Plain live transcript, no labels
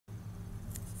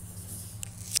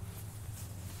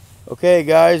Okay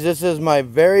guys, this is my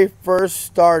very first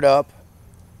startup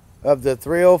of the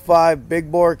 305 big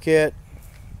bore kit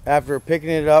after picking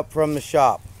it up from the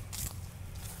shop.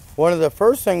 One of the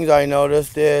first things I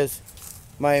noticed is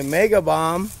my Mega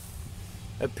Bomb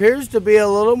appears to be a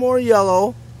little more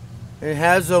yellow and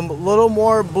has a little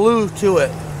more blue to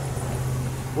it,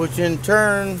 which in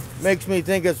turn makes me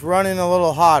think it's running a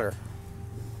little hotter.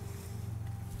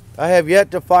 I have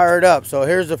yet to fire it up, so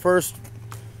here's the first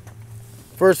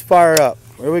fire up.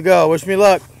 Here we go. Wish me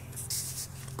luck.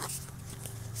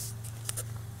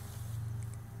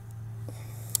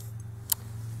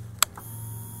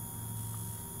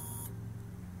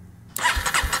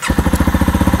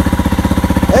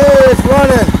 Hey, it's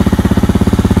running.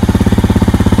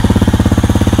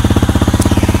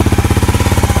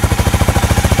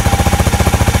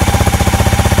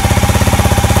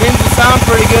 Seems to sound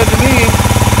pretty good to me.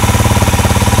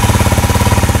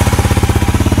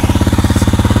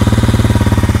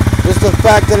 Just the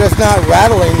fact that it's not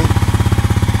rattling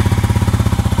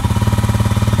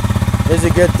is a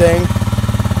good thing.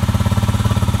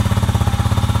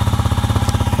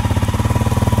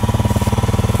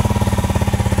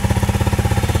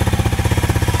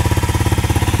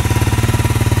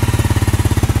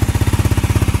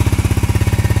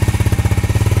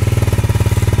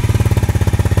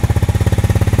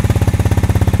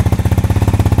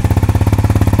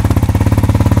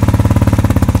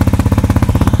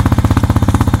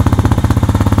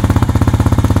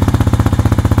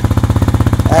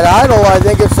 At idle, I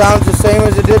think it sounds the same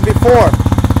as it did before.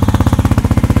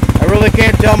 I really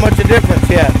can't tell much of a difference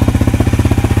yet.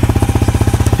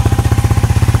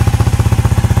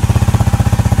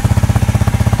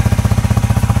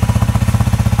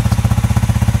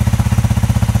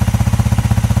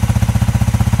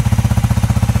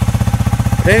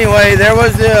 But anyway, there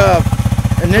was the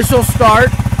initial start,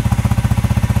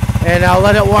 and I'll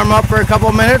let it warm up for a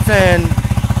couple minutes and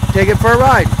take it for a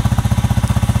ride.